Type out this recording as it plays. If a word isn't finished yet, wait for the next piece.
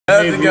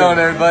How's it going,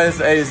 everybody? It's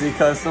AZ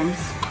Customs.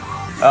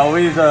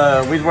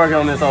 We's working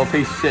on this old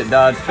piece of shit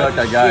Dodge truck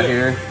I got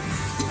here.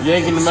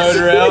 Yanking the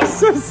motor out.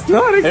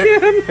 Not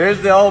again.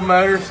 Here's the old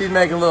motor. She's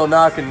making a little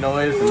knocking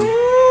noise.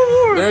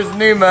 And there's the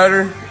new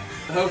motor.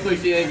 Hopefully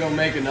she ain't gonna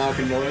make a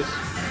knocking noise.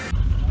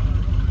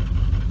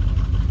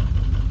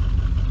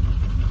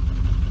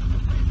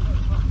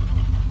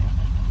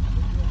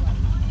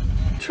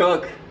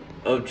 Truck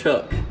of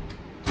Chuck.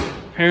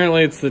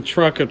 Apparently it's the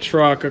truck of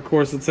truck. Of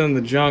course, it's in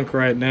the junk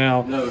right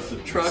now. No, it's the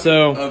truck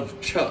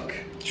of Chuck.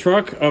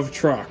 Truck of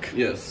truck.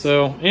 Yes.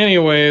 So,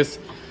 anyways,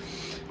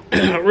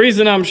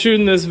 reason I'm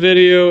shooting this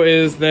video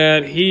is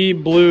that he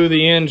blew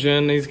the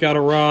engine. He's got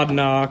a rod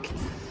knock.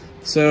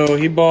 So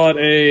he bought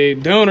a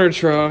donor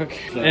truck,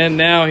 and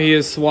now he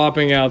is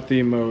swapping out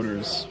the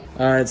motors.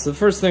 Alright, so the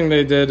first thing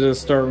they did to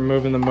start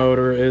removing the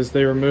motor is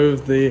they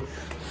removed the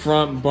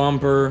front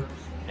bumper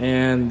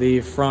and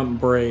the front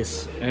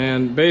brace.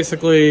 And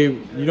basically,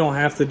 you don't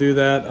have to do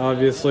that,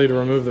 obviously, to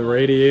remove the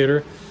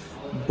radiator,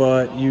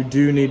 but you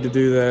do need to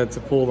do that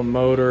to pull the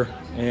motor,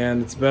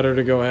 and it's better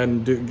to go ahead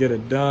and get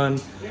it done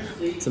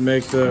to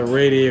make the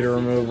radiator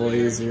removal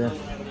easier.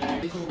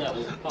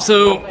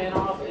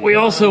 So we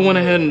also went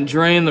ahead and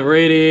drained the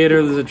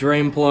radiator. There's a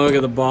drain plug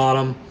at the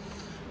bottom.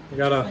 We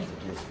got a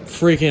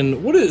freaking,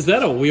 what is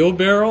that, a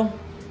wheelbarrow?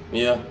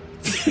 Yeah.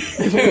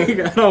 We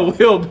got a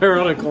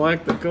wheelbarrow to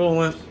collect the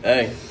coolant.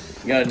 Hey,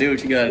 you gotta do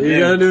what you gotta do. You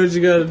gotta do what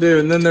you gotta do.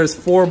 And then there's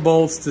 4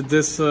 bolts to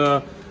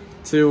disengage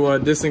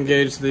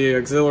the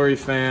auxiliary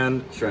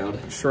fan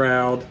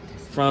shroud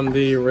from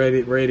the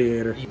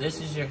radiator. This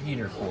is your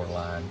heater core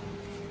line.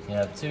 You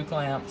have 2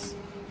 clamps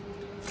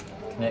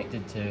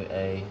connected to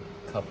a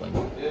coupling.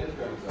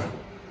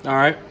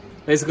 Alright.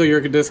 Basically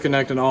you're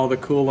disconnecting all the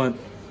coolant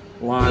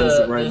lines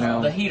right now.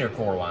 The heater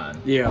core line.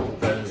 Yeah.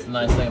 Because the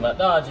nice thing about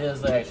Dodge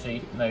is they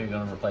actually know you're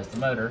going to replace the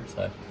motor,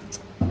 so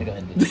they go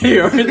ahead and do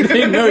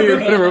they know you're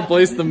going to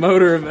replace the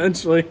motor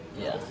eventually.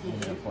 Yeah.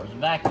 And then of course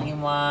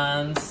vacuum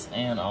lines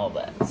and all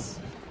that.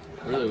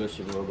 I really wish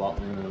you would have bought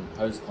me them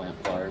hose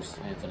clamp pliers,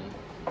 Anthony.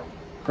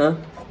 Huh?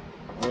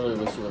 I really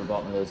wish you would have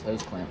bought me those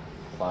hose clamp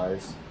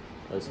pliers.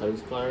 Those hose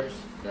pliers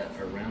that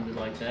are rounded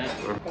like that.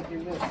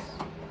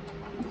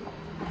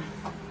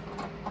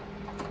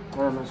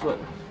 Where am I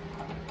sweating?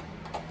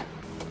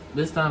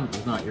 This time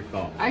was not your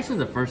fault. Actually,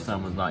 the first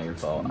time was not your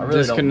fault. I really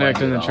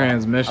Disconnecting don't the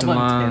transmission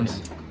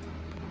lines.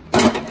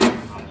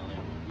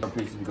 A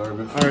piece of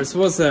garbage. Alright, so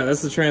what's that?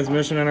 That's the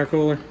transmission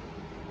intercooler?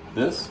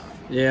 This?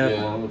 Yeah.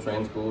 Yeah, a little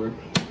transpooler.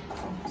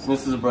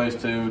 This is a brace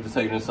too, just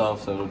taking this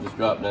off so it'll just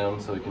drop down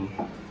so we can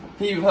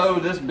heave ho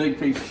this big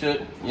piece of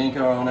shit, yank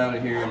it on out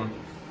of here and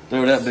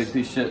throw that big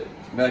piece of shit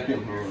back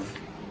in here.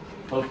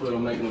 Hopefully it'll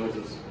make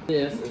noises.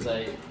 This is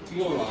a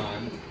fuel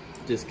line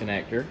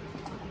disconnector.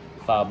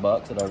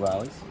 $5 at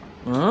O'Reilly's.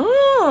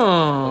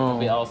 Oh. It can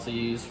be also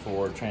used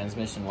for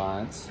transmission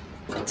lines.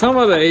 Tell me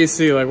about the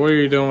AC. Like, what are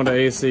you doing with the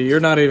AC? You're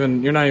not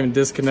even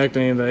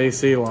disconnecting any of the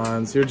AC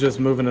lines. You're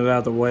just moving it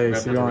out the way,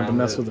 so you don't have to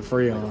mess with the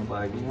Freon.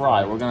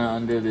 Right. We're gonna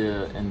undo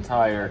the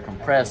entire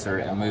compressor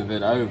and move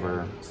it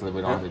over so that we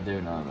don't have to do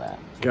none of that.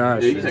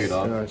 Gotcha. Yeah, you can take it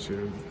off.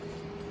 Gotcha.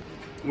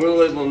 We're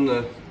labeling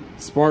the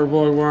spark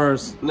plug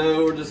wires.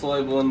 No, we're just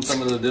labeling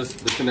some of the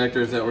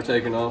connectors that we're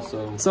taking off.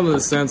 So some of the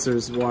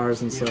sensors,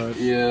 wires, and such.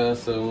 Yeah.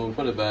 So when we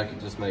put it back, it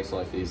just makes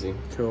life easy.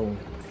 Cool.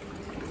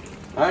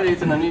 All right,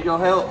 Ethan, I need your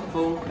help,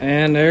 fool.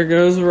 And there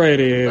goes the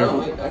radiator.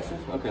 Oh, wait, actually,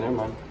 okay, never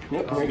mind.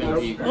 Yep, here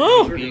we go.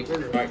 Oh! Right,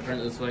 turn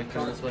it this way,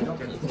 turn it this way,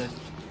 turn it this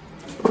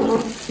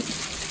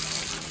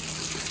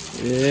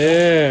way.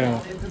 Yeah.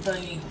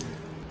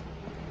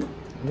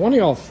 One of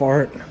y'all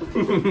fart.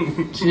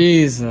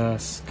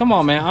 Jesus. Come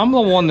on, man. I'm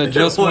the one that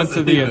just went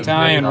to the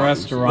Italian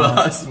restaurant.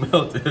 I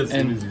smelled it as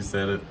soon as you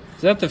said it.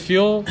 Is that the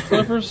fuel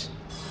clippers?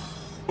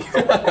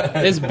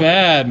 It's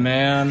bad,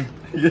 man.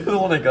 You're the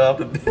one that got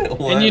off the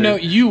ladder. And you know,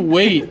 you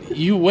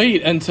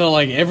wait until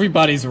like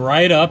everybody's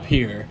right up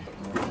here.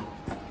 I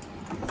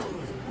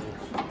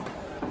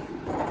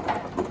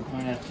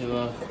have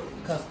to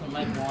custom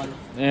make one.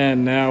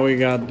 And now we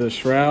got the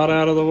shroud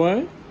out of the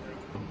way.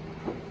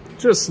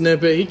 Just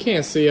snip it. He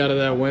can't see out of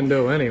that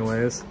window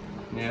anyways.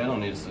 Yeah, I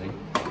don't need to see.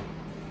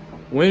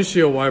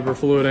 Windshield wiper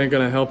fluid ain't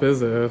gonna help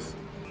his ass.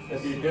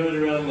 If you do it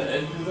around the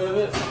edges of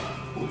it,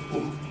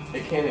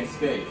 it can't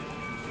escape.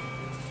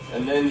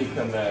 And then you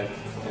come back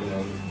and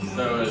then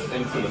throw it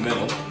into the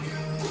middle.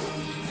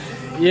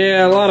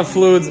 Yeah, a lot of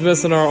fluids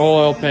missing our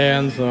oil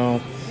pan,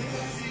 so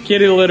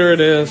kitty litter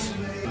it is.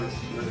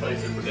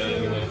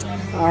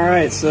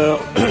 Alright, so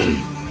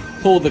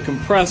pulled the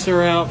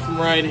compressor out from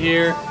right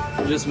here.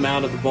 Just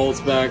mounted the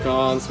bolts back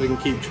on so we can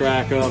keep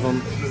track of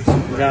them.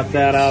 Got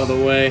that out of the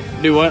way.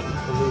 Do what?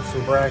 Remove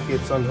some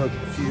brackets, unhook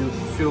the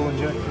fuel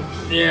injector.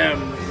 Yeah,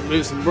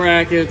 remove some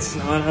brackets,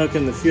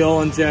 unhooking the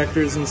fuel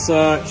injectors and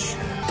such.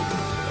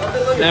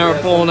 Now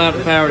we're pulling out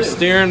the power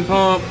steering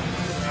pump.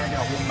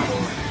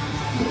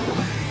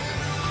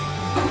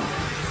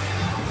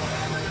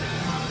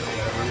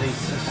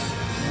 Release this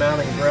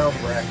mounting ground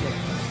bracket.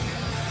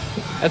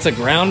 That's a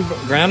ground?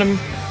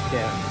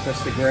 Yeah,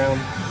 that's the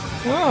ground.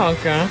 Oh,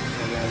 okay. And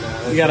then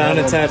You gotta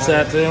unattach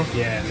that too?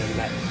 Yeah, and then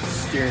that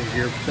steering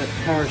gear, that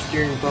power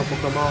steering pump will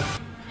come off.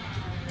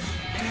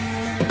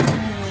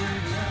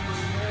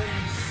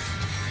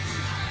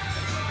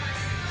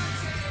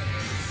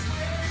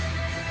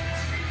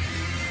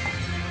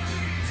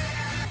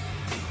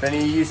 If any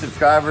of you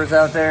subscribers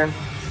out there,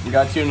 you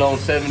got you an old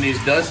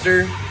 70s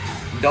Duster,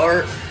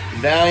 Dart,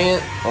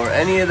 Valiant, or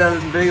any of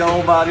those big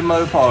old body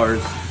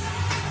Mopars,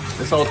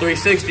 this old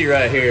 360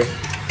 right here,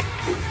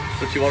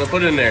 that's what you want to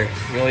put in there.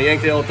 You want to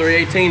yank the old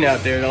 318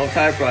 out there, the old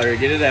typewriter,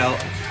 get it out.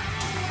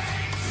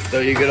 So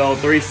you get old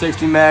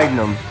 360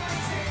 Magnum.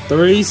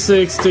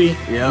 360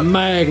 Yep.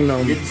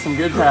 Magnum. Get you some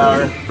good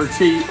power for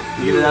cheap.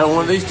 You get it out of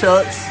one of these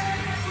trucks,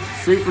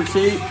 super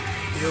cheap.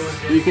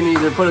 You can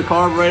either put a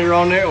carburetor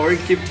on there or you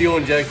can keep fuel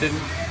injected,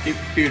 keep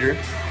the computer,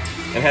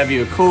 and have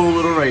you a cool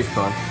little race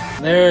car.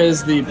 There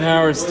is the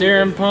power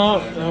steering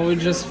pump that we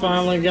just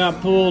finally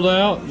got pulled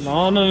out. And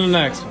on to the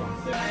next one.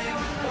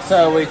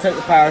 So we took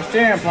the power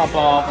steering pump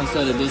off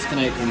instead of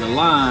disconnecting the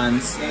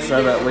lines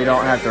so that we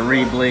don't have to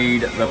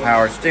re-bleed the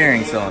power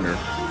steering cylinder.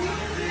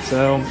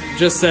 So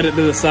just set it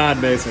to the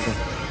side basically.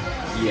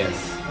 Yes.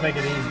 Make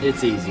it easy.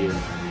 It's easier.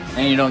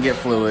 And you don't get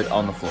fluid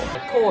on the floor. The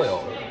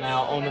coil.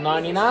 Now on the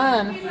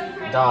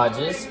 99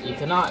 Dodges, you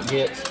cannot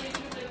get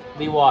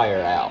the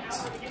wire out.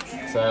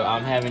 So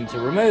I'm having to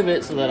remove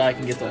it so that I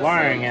can get the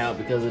wiring out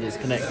because it is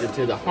connected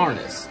to the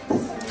harness.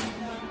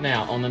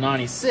 Now on the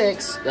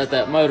 96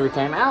 that motor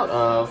came out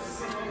of,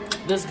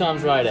 this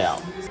comes right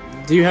out.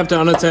 Do you have to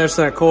unattach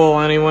that coil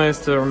anyways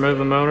to remove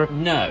the motor?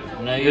 No,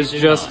 you It's do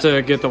just not.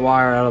 to get the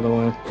wire out of the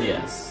way.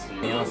 Yes.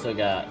 You also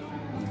got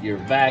your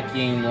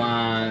vacuum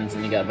lines,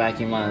 and you got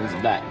vacuum lines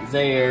back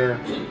there.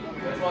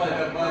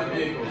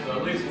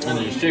 And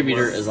the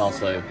distributor is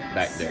also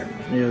back there.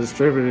 Yeah,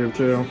 distributor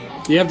too.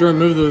 Do you have to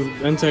remove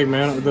the intake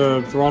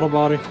the throttle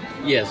body?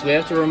 Yes, we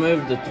have to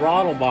remove the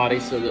throttle body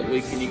so that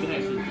we can, you can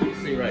actually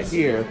see right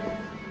here,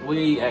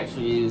 we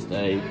actually used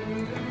a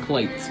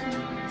plate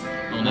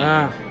on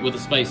it with a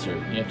spacer.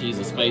 You have to use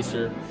a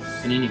spacer,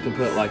 and then you can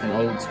put like an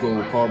old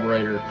school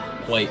carburetor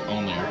plate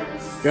on there.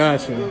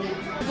 Gotcha.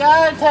 You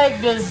gotta take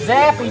this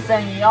zappy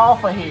thingy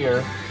off of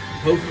here.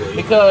 Hopefully.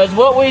 Because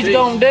what we's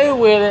gonna do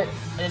with it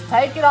is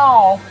take it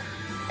off,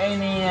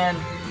 and then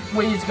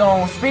we's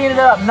gonna speed it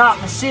up, knock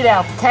the shit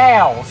out the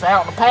cows,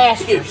 out the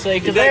pasture. See,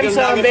 because them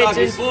son of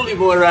bitches. Slowly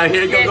boy right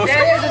here. Yeah,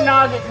 there's a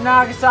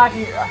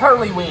Nagasaki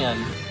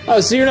whirlwind. Oh,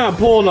 so you're not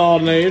pulling all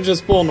day, you're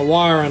just pulling the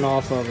wiring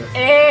off of it.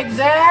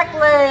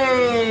 Exactly.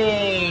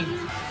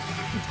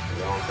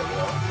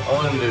 I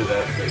want to do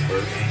that first.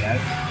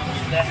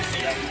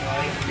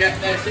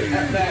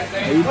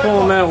 Are you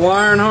pulling that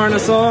wiring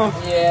harness off?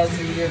 Yeah,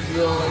 so your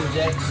fuel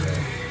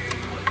injection,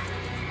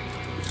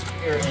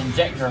 your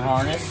injector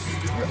harness,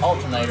 your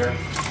alternator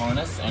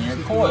harness, and your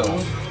coil.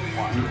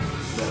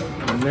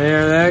 And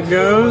there that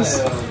goes.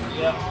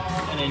 Yep.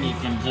 And then you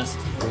can just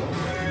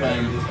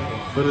boom.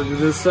 Put it to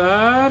the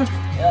side.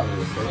 Yep.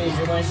 Use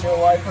your windshield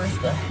wipers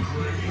to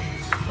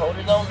hold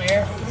it on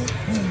there.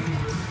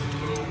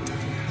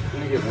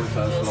 Let me get one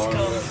side This smaller.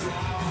 goes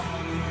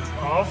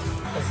off.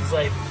 This is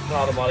a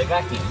throttle body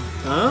vacuum.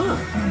 Ah.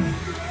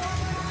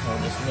 We'll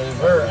just move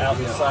her out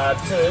the side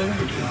too.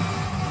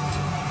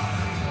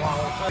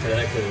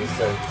 That because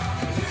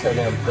it's so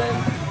damn thin.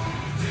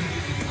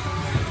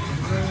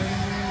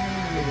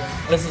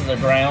 This is the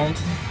ground.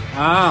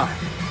 Ah.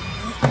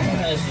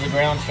 This is the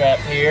ground strap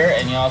here,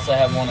 and you also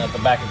have one at the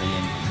back of the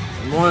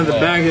engine. One at the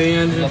back of the The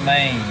engine.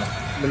 main.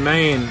 The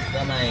main.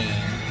 The main.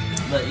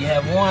 But you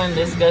have one,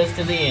 this goes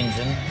to the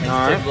engine. These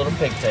Alright. two little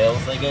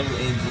pigtails, they go to the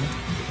engine.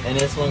 And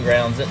this one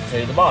grounds it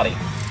to the body.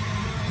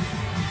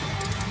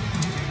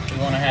 You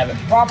want to have it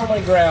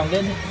properly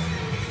grounded,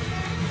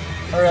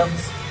 or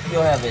else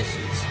you'll have issues.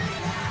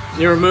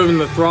 You're removing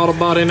the throttle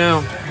body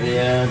now?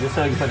 Yeah, just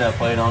so you can put that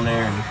plate on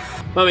there. And,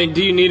 I mean,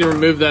 do you need to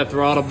remove that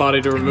throttle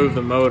body to remove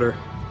the motor?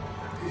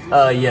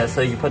 yeah,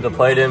 so you can put the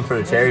plate in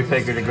for the cherry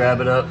picker to grab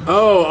it up.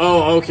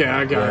 Oh, okay,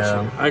 I got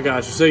Yeah. you. I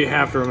got you. So you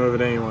have to remove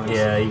it anyways.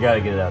 Yeah, you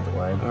gotta get it out the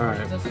way.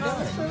 Alright. That's good.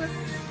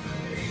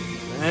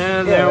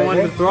 And Yeah, there right went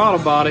there. the throttle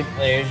body.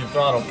 There's your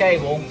throttle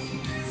cable.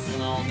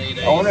 And I'll need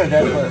a... I wonder if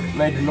that's what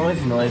made the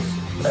noise.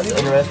 That's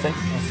interesting.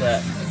 What's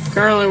that?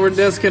 Currently we're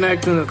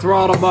disconnecting the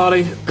throttle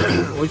body.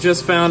 We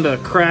just found a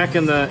crack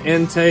in the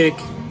intake.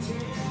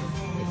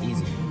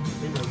 Easy.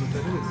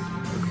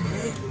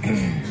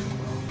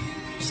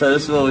 So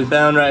this is what we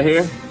found right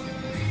here.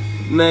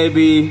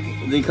 Maybe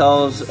the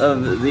cause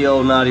of the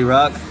old naughty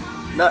rock.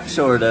 Not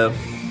sure though.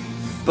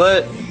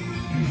 But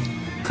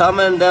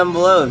comment down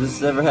below if this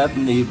has ever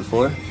happened to you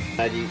before.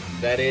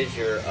 That is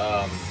your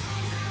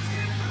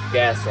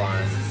gas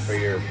line for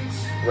your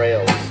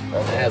rails. And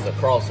it has a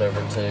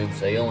crossover tube,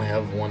 so you only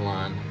have one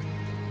line.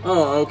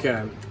 Oh,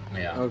 okay.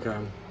 Yeah. Okay.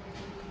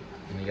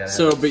 And you gotta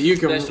So, have but you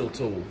can- special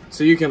tool.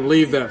 So you can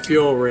leave that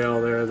fuel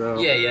rail there though.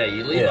 Yeah,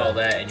 you leave Yeah. all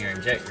that and your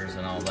injectors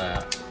and all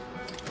that.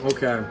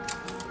 Okay.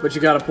 But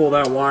you got to pull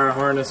that wire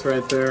harness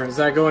right there. Does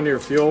that go into your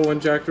fuel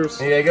injectors?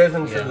 Yeah, it goes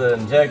into the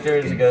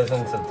injectors, it goes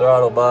into the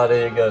throttle body,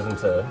 it goes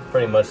into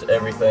pretty much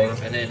everything.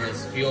 And then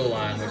this fuel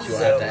line, which you'll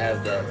have to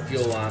have the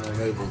fuel line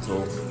removal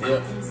tool.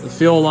 Yep. The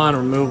fuel line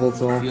removal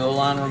tool. Fuel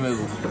line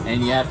removal.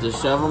 And you have to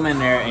shove them in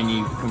there and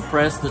you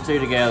compress the two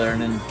together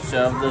and then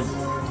shove the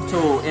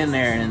tool in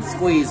there and then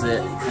squeeze it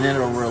and then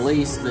it'll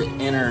release the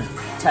inner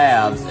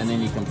tabs and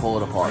then you can pull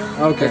it apart.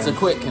 Okay. It's a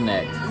quick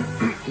connect.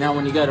 Now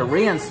when you go to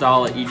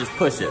reinstall it, you just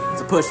push it.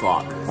 It's a push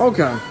lock.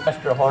 Okay.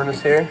 Extra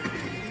harness here.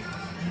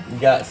 You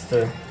got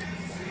to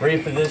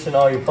reposition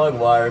all your plug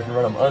wires and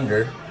run them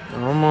under.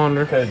 I'm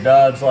under. Because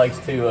Dodge likes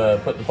to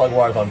put the plug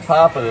wires on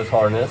top of this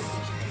harness.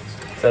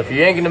 So if you're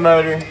yanking the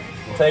motor,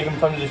 take them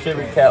from the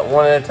distributor cap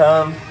one at a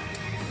time,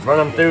 run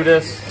them through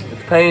this.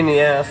 It's a pain in the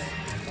ass,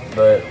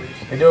 but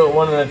if you do it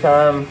one at a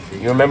time,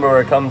 you remember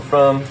where it comes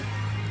from,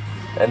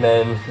 and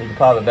then you can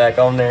pop it back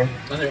on there.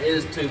 And there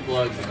is 2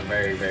 plugs in the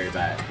very, very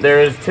back.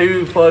 There is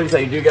 2 plugs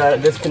that you do got to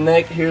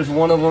disconnect. Here's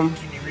one of them.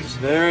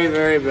 Very,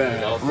 very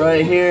bad.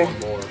 Right here.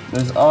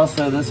 There's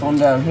also this one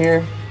down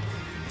here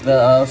that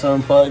I also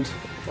unplugged.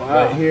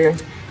 Wow. Right here.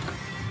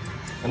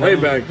 And Way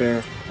then back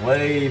there.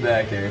 Way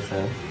back there,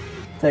 so.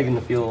 Taking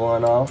the fuel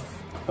line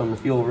off from the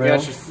fuel rail.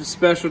 Got your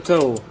special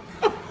tool.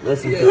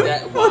 Listen Yeah, to it.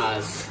 that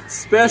was.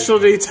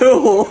 Specialty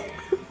tool.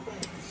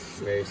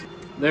 Very.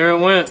 There it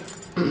went.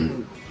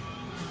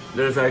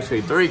 There's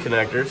actually 3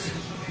 connectors.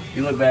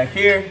 You look back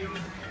here.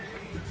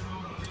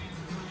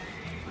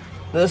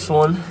 This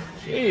one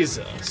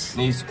Jesus.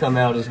 needs to come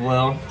out as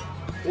well.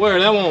 Where?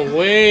 That one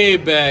way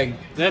back.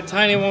 That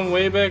tiny one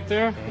way back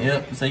there?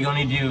 Yep, so you're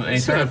gonna need you a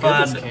See how good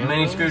certified this camera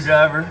mini is?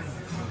 screwdriver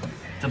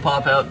to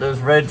pop out those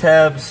red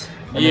tabs,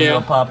 and then Yeah.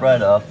 it'll pop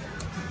right off.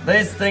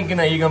 They're thinking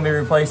that you're gonna be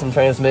replacing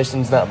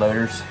transmissions, not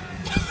motors.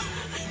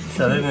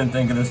 So they didn't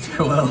think of this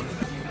too well.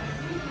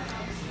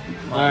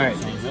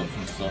 Alright. Change up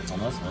some stuff on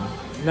this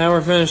one. Now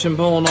we're finishing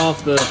pulling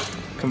off the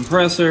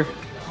compressor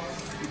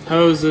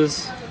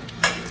hoses.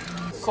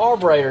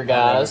 Carburetor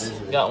guys,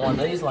 got one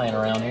of these laying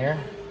around here.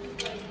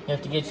 You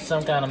have to get you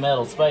some kind of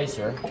metal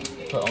spacer,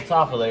 put on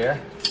top of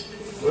there,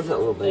 Where's that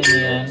little and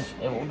then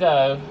it will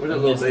go Where's that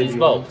against little these baby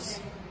bolts.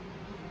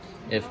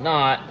 If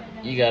not,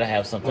 you gotta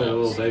have something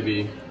else.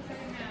 baby.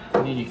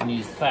 And then you can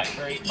use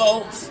factory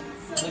bolts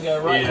to go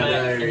right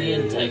back in the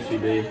intake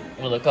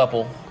with a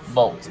couple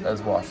bolts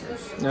as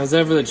washers. Now is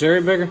that for the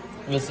cherry picker?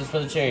 This is for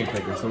the cherry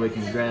picker, so we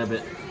can grab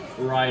it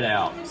right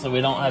out, so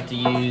we don't have to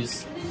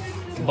use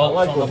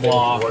bolts on the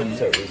block or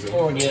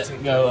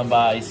go and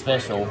buy a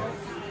special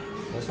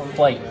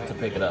plate to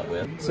pick it up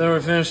with. So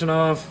we're finishing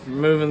off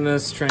removing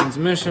this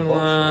transmission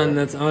line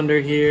that's under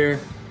here.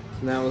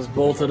 And that was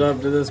bolted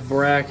up to this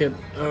bracket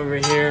over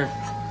here.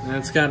 And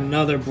it's got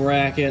another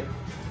bracket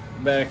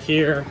back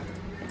here.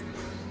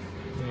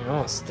 Yeah,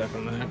 I'll step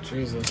on that,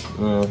 Jesus.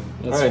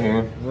 That's right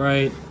here.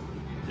 Right.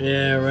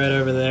 Yeah, right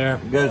over there.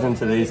 It goes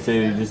into these 2,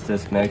 you just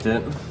disconnect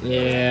it.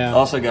 Yeah.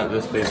 Also got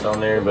this piece on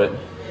there, but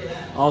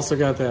Also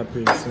got that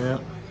piece, yeah.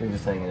 we're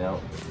just hanging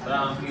out.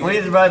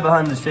 Well, right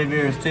behind the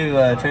distributor is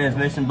 2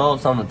 transmission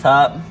bolts on the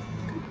top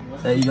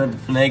that you got to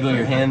finagle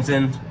your hands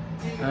in.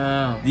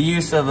 Oh. The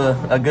use of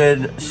a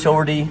good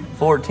shorty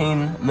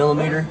 14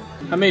 millimeter.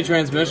 How many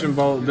transmission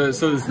bolts?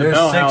 So this is the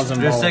bell housing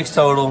There's bolts. 6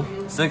 total.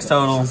 6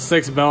 total.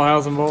 6 bell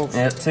housing bolts?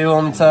 Yeah, 2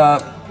 on the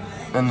top,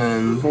 and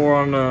then 4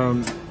 on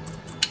the...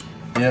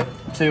 Yep,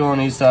 2 on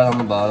each side on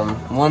the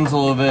bottom. One's a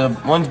little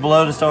bit, one's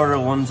below the starter,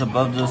 one's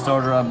above the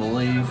starter, I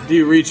believe. Do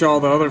you reach all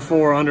the other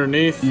 4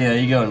 underneath? Yeah,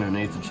 you go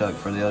underneath the chuck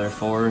for the other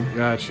 4.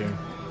 Gotcha.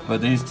 But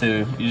these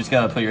 2, you just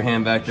gotta put your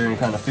hand back there and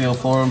kind of feel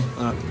for them.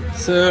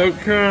 So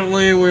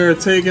currently we're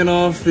taking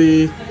off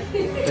the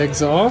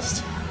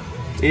exhaust.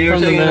 You're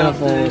From the taking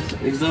off manifold.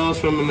 the exhaust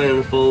from the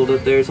manifold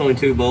up there. It's only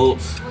 2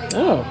 bolts.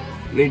 Oh.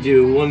 Need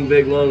you one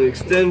big long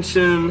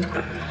extension.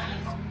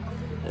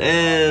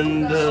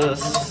 And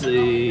let's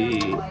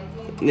see.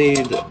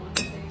 Need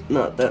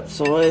not that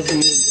size.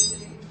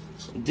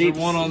 Need deep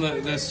One on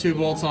the, there's 2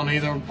 bolts on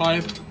either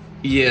pipe.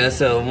 Yeah,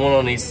 so one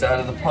on each side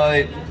of the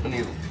pipe. I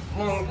need a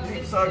long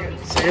deep socket.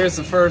 So here's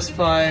the first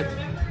pipe,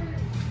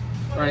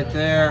 right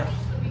there.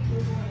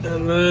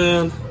 And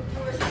then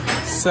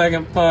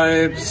second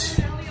pipes,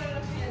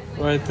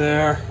 right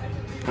there.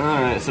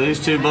 Alright, so these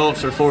 2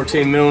 bolts are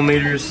 14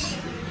 millimeters.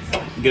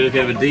 Good if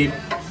you have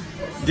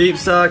a deep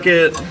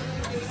socket.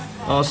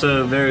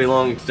 Also, very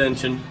long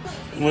extension.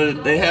 Well,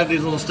 they have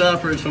these little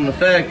stoppers from the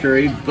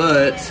factory,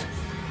 but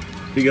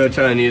if you go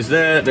try and use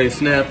that, they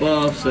snap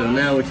off. So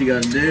now what you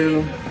gotta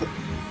do,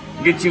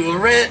 get you a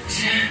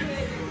wrench.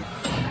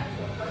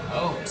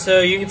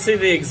 So you can see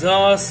the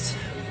exhaust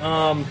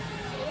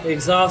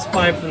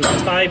pipe from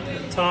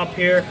the top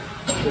here.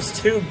 There's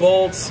 2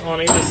 bolts on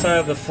either side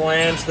of the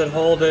flange that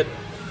hold it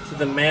to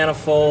the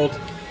manifold.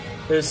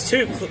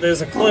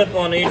 There's a clip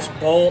on each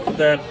bolt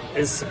that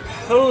is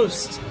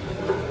supposed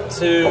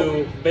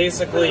to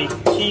basically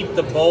keep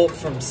the bolt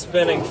from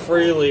spinning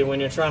freely when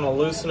you're trying to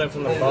loosen it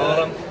from the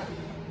bottom.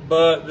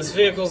 But this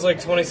vehicle's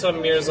like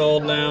 20-something years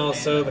old now,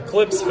 so the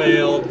clips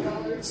failed.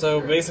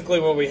 So basically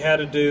what we had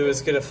to do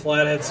is get a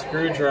flathead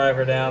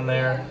screwdriver down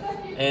there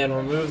and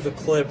remove the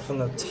clip from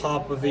the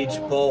top of each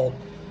bolt,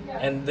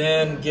 and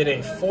then get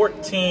a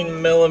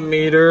 14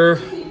 millimeter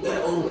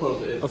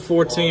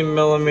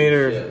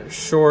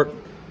short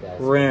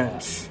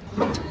wrench.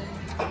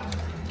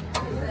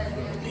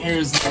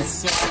 Here's the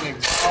second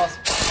exhaust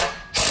pipe.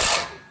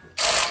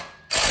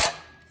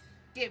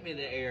 Get me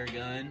the air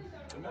gun.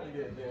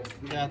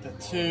 We got the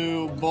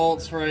 2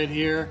 bolts right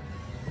here.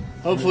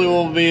 Hopefully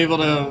we'll be able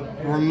to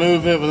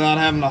remove it without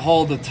having to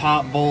hold the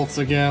top bolts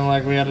again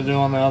like we had to do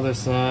on the other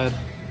side.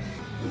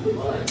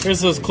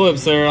 Here's those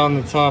clips there on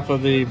the top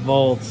of the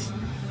bolts.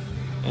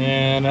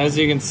 And as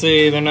you can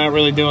see, they're not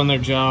really doing their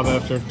job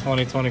after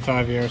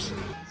 20-25 years.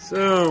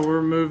 So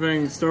we're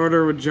moving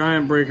starter with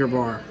giant breaker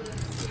bar.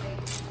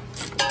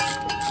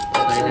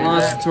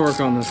 Lots of torque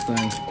on this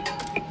thing.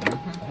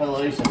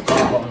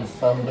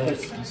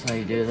 That's how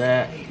you do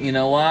that. You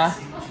know why?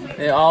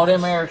 All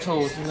them air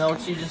tools. You know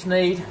what you just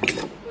need?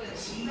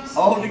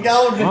 Oh, the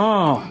golden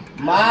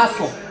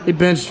muscle. He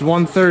benched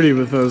 130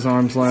 with those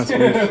arms last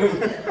week.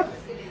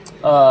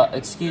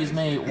 Excuse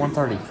me,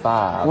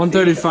 135.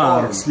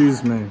 135,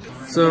 excuse me.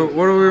 So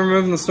what are we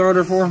removing the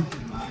starter for?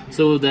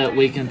 So that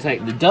we can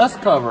take the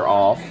dust cover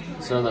off,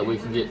 so that we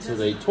can get to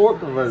the torque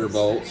converter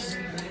bolts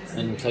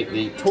and take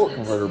the torque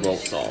converter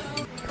bolts off.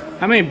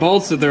 How many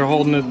bolts did they're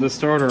holding the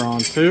starter on?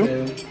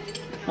 2?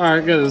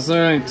 Alright, good. There's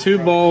only 2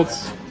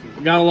 bolts.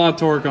 Got a lot of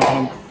torque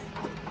on them.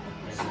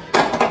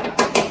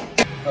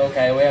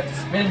 Okay, we have to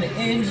spin the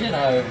engine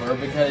over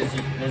because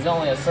there's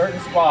only a certain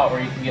spot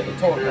where you can get the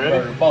torque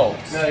converter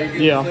bolts.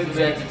 Yeah. So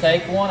you have to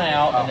take one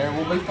out, and there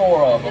will be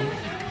 4 of them.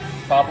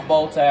 Pop a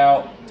bolt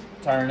out,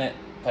 turn it,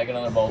 take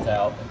another bolt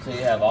out until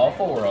you have all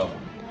 4 of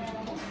them.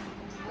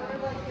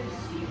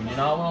 You do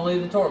not want to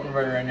leave the torque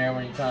converter in there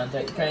when you're trying to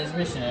take the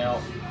transmission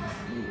out.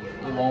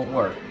 It won't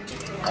work.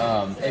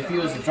 If you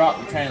was to drop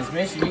the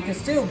transmission, you can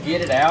still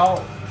get it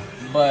out,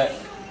 but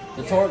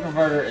the torque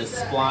converter is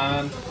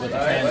splined with the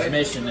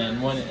transmission,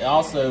 and when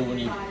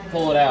you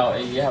pull it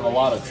out, you have a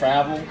lot of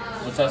travel,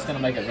 which that's going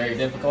to make it very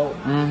difficult.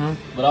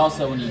 But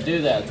also, when you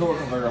do that, the torque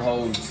converter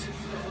holds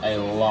a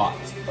lot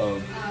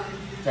of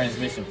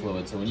transmission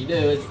fluid, so when you do,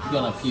 it's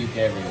going to puke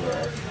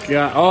everywhere.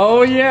 Yeah.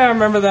 Oh yeah, I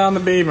remember that on the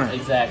Beamer.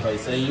 Exactly.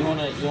 So you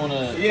want to.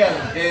 Yeah,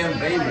 the damn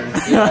Beamer.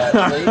 Yeah.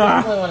 So you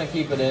definitely want to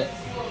keep it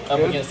up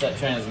against that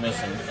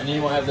transmission, and then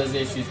you won't have those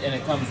issues, and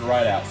it comes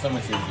right out. So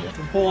much easier.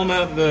 We're pulling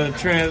out the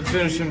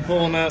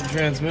pulling out the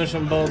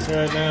transmission bolts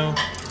right now.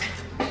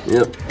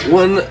 Yep.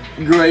 One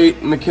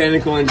great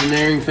mechanical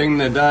engineering thing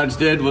that Dodge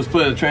did was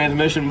put a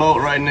transmission bolt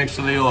right next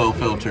to the oil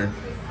filter.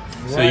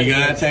 So you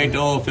gotta take the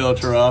oil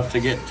filter off to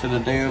get to the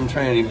damn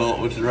tranny bolt,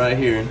 which is right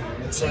here.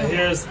 So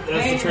that's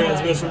the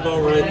transmission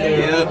bolt right there.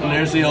 Yep, and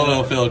there's the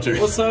oil filter.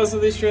 What size are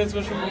these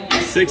transmission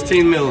bolts?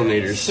 16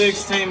 millimeters.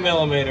 16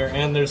 millimeter,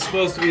 and there's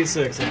supposed to be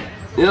 6 in it.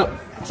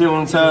 Yep, 2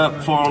 on the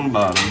top, 4 on the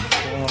bottom.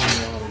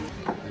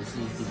 This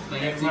is the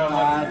fancy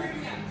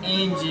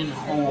engine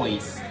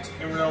hoist.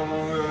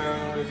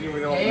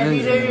 Heavy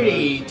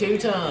duty,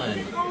 2-ton,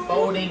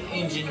 folding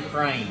engine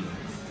crane.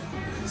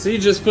 So you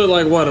just put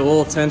like what, a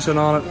little tension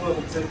on it? A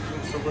little tension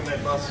so when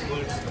that bus is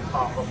loose, it'll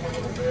pop up a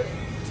little bit.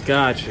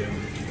 Gotcha.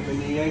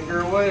 And you yank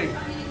her away.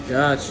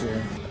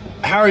 Gotcha.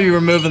 How are you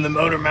removing the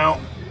motor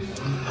mount?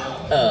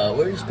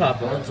 We're just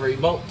popping 3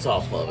 bolts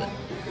off of it.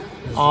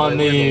 On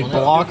the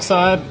block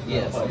side?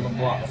 Yes, on the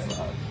block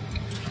side.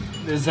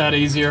 Is that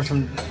easier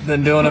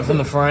than doing it from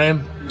the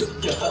frame?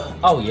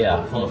 Oh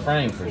yeah, from the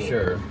frame for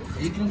sure.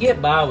 You can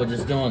get by with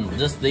just doing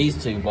just these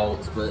 2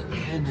 bolts, but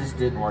it just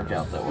didn't work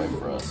out that way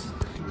for us.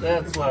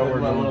 That's why we're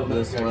doing it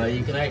this way.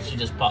 You can actually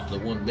just pop the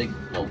one big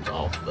bolt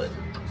off, but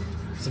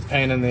it's a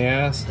pain in the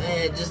ass.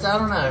 I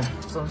don't know.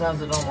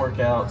 Sometimes it don't work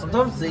out.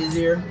 Sometimes it's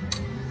easier,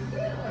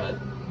 but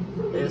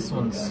this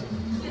one's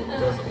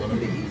doesn't want to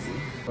be easy.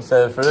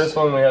 So for this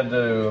one, we had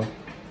to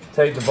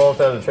take the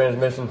bolt out of the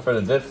transmission for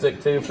the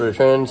dipstick too, for the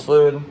trans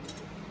fluid.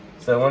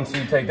 So once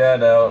you take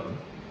that out,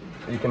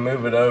 you can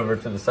move it over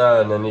to the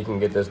side, and then you can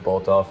get this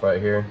bolt off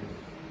right here.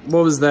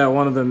 What was that?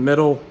 One of the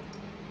middle?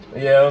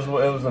 Yeah, it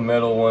was the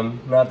middle one,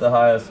 not the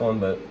highest one,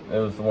 but it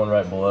was the one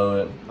right below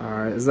it. All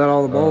right, is that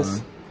all the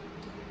bolts?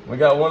 We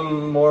got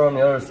one more on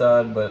the other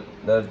side, but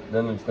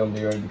then it's gonna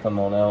be ready to come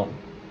on out.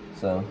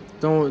 So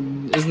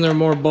isn't there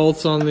more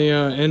bolts on the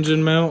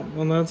engine mount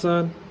on that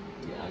side?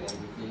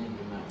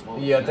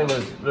 yeah, I think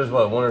there's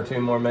what, 1 or 2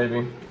 more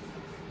maybe.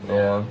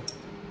 Yeah.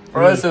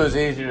 For us, it was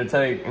easier to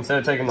take, instead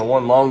of taking the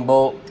one long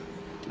bolt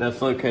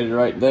that's located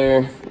right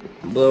there,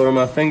 below where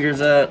my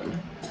finger's at.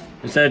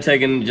 Instead of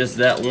taking just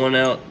that one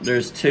out,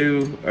 there's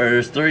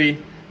 3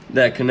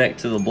 that connect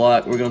to the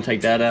block. We're gonna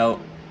take that out.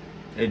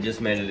 It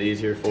just made it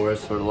easier for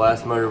us for the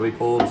last motor we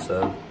pulled,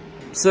 so.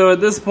 So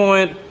at this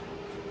point,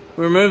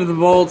 we removed the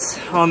bolts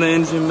on the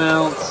engine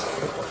mount,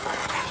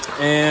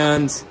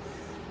 and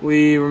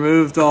we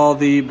removed all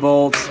the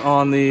bolts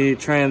on the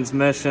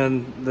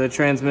transmission to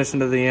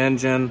the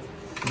engine.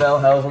 Bell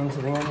housing to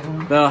the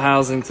engine. Bell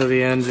housing to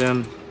the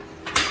engine.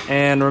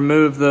 and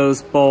remove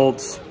those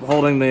bolts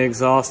holding the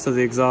exhaust to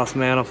the exhaust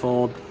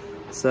manifold.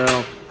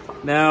 So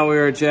now we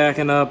are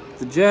jacking up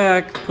the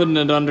jack, putting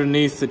it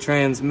underneath the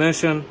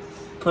transmission.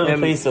 Put a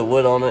piece of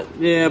wood on it.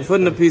 Yeah,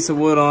 putting a piece of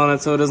wood on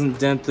it so it doesn't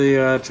dent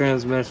the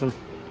transmission.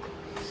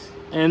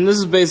 And this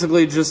is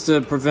basically just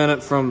to prevent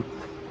it from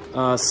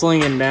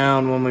slinging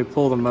down when we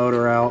pull the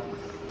motor out.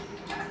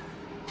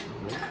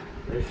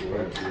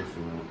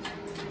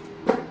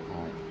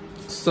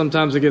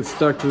 Sometimes it gets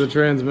stuck to the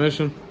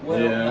transmission.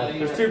 Yeah,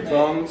 there's two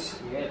prongs.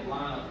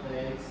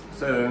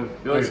 So,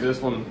 if you look at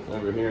this one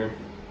over here.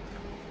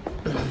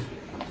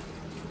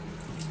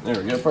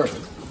 There we go,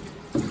 perfect.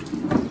 A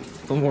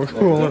little more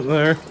coolant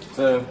there.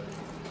 So,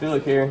 if you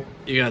look here.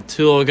 You got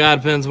two little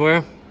guide pins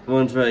where?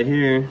 One's right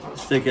here,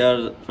 stick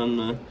out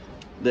from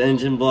the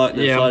engine block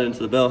that slide into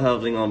the bell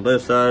housing on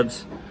both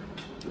sides.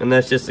 And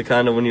that's just the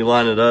kind of, when you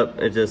line it up,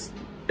 it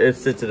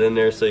sits it in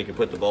there so you can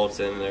put the bolts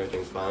in and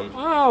everything's fine.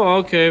 Oh,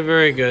 okay,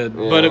 very good.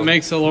 Yeah. But it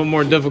makes it a little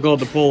more difficult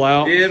to pull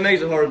out. Yeah, it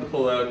makes it hard to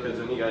pull out because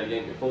then you gotta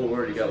yank it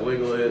forward, you gotta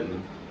wiggle it.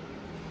 And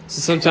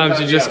so sometimes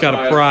you just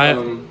gotta pry it.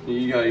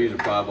 You gotta use a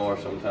pry bar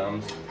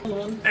sometimes.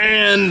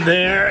 And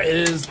there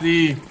is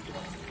the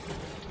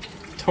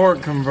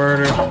torque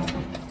converter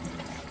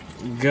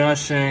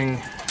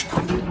gushing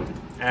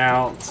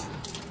out.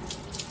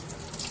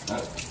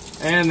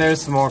 And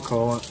there's some more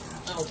coolant.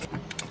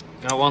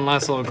 Got one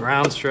last little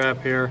ground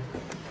strap here,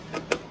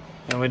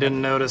 and we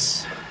didn't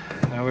notice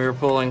that we were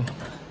pulling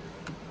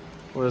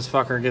where this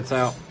fucker gets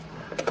out.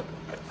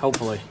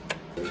 Hopefully.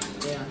 Yeah, I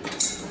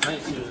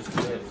think she was just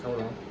good.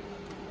 Hold on.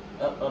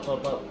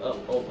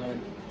 Up, old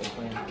man.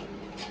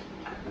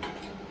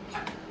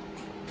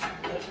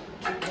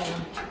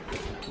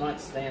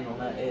 Might stand on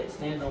that edge.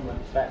 Stand on the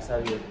back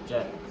side of your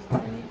jacket.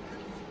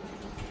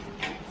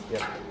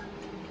 Yep.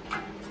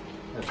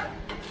 Okay.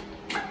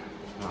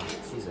 Alright,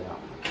 she's out.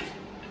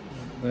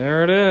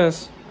 There it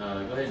is. Go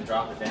ahead and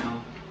drop it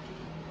down.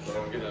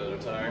 Get another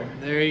tire.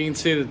 There you can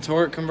see the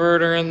torque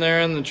converter in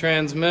there in the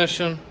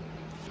transmission.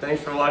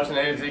 Thanks for watching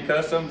A to Z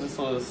Customs. This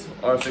was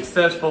our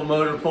successful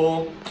motor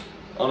pull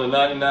on a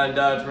 99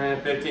 Dodge Ram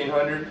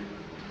 1500.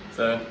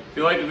 So if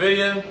you liked the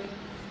video,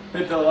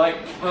 hit the like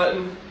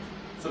button,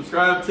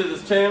 subscribe to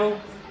this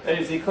channel, A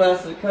to Z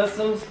Classic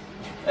Customs,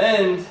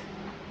 and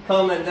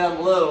comment down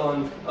below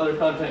on other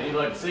content you'd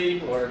like to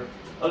see or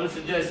other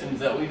suggestions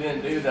that we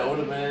didn't do that would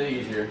have been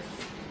easier.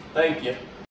 Thank you.